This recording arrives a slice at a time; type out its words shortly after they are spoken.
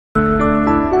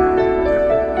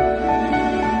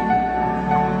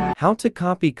How to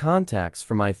copy contacts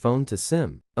from iPhone to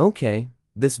SIM. Okay,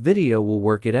 this video will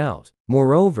work it out.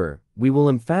 Moreover, we will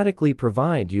emphatically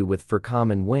provide you with 4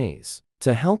 common ways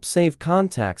to help save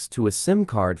contacts to a SIM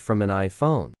card from an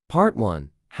iPhone. Part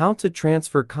 1. How to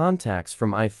transfer contacts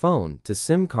from iPhone to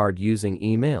SIM card using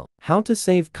email. How to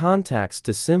save contacts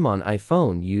to SIM on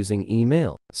iPhone using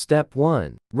email. Step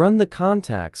 1. Run the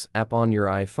Contacts app on your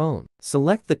iPhone.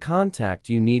 Select the contact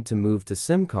you need to move to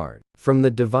SIM card from the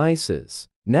devices.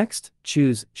 Next,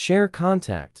 choose Share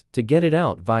Contact to get it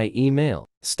out via email.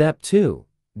 Step 2.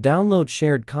 Download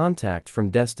shared contact from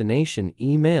destination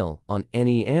email on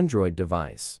any Android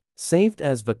device, saved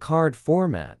as the card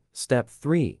format. Step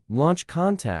 3. Launch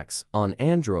contacts on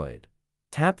Android.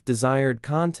 Tap desired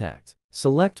contact.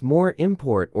 Select More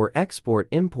Import or Export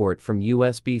Import from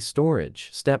USB storage.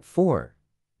 Step 4.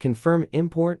 Confirm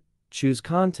import. Choose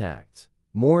Contact,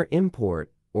 More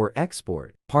Import or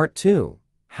Export. Part 2.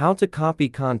 How to copy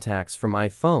contacts from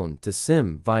iPhone to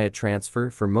SIM via transfer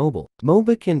for mobile.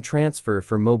 Moba can transfer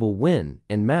for mobile Win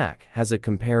and Mac has a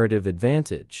comparative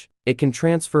advantage. It can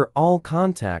transfer all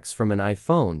contacts from an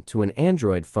iPhone to an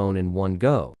Android phone in one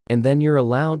go, and then you're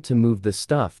allowed to move the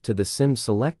stuff to the SIM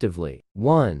selectively.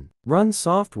 1. Run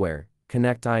software,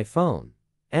 connect iPhone,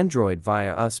 Android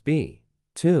via USB.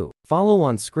 2. Follow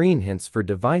on-screen hints for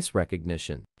device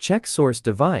recognition. Check source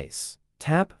device.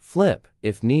 Tap Flip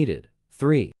if needed.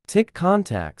 3. Tick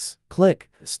contacts. Click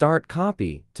Start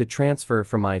Copy to transfer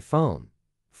from iPhone.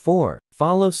 4.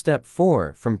 Follow Step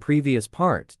 4 from previous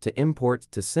part to import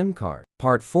to SIM card.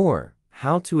 Part 4.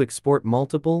 How to export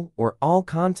multiple or all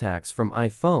contacts from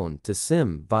iPhone to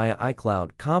SIM via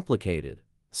iCloud. Complicated.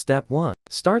 Step 1.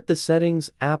 Start the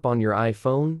Settings app on your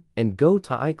iPhone and go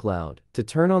to iCloud to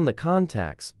turn on the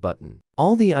Contacts button.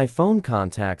 All the iPhone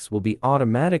contacts will be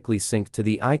automatically synced to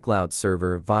the iCloud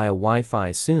server via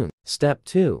Wi-Fi soon. Step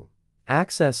 2.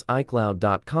 Access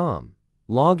iCloud.com.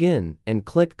 Log in and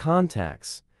click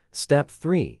Contacts. Step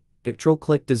 3.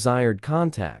 Control-click desired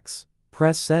contacts.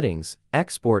 Press Settings,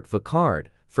 export the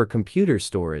card for computer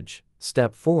storage.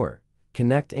 Step 4.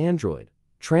 Connect Android.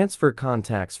 Transfer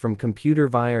contacts from computer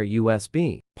via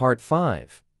USB. Part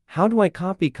 5. How do I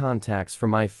copy contacts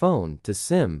from iPhone to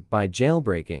SIM by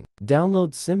jailbreaking?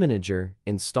 Download SIMmanager,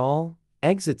 install,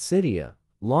 exit Cydia,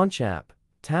 launch app,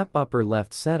 tap upper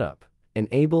left setup,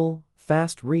 enable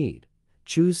fast read,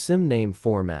 choose SIM name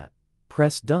format,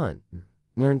 press done,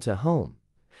 learn to home,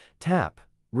 tap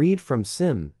read from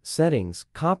SIM settings,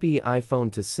 copy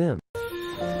iPhone to SIM.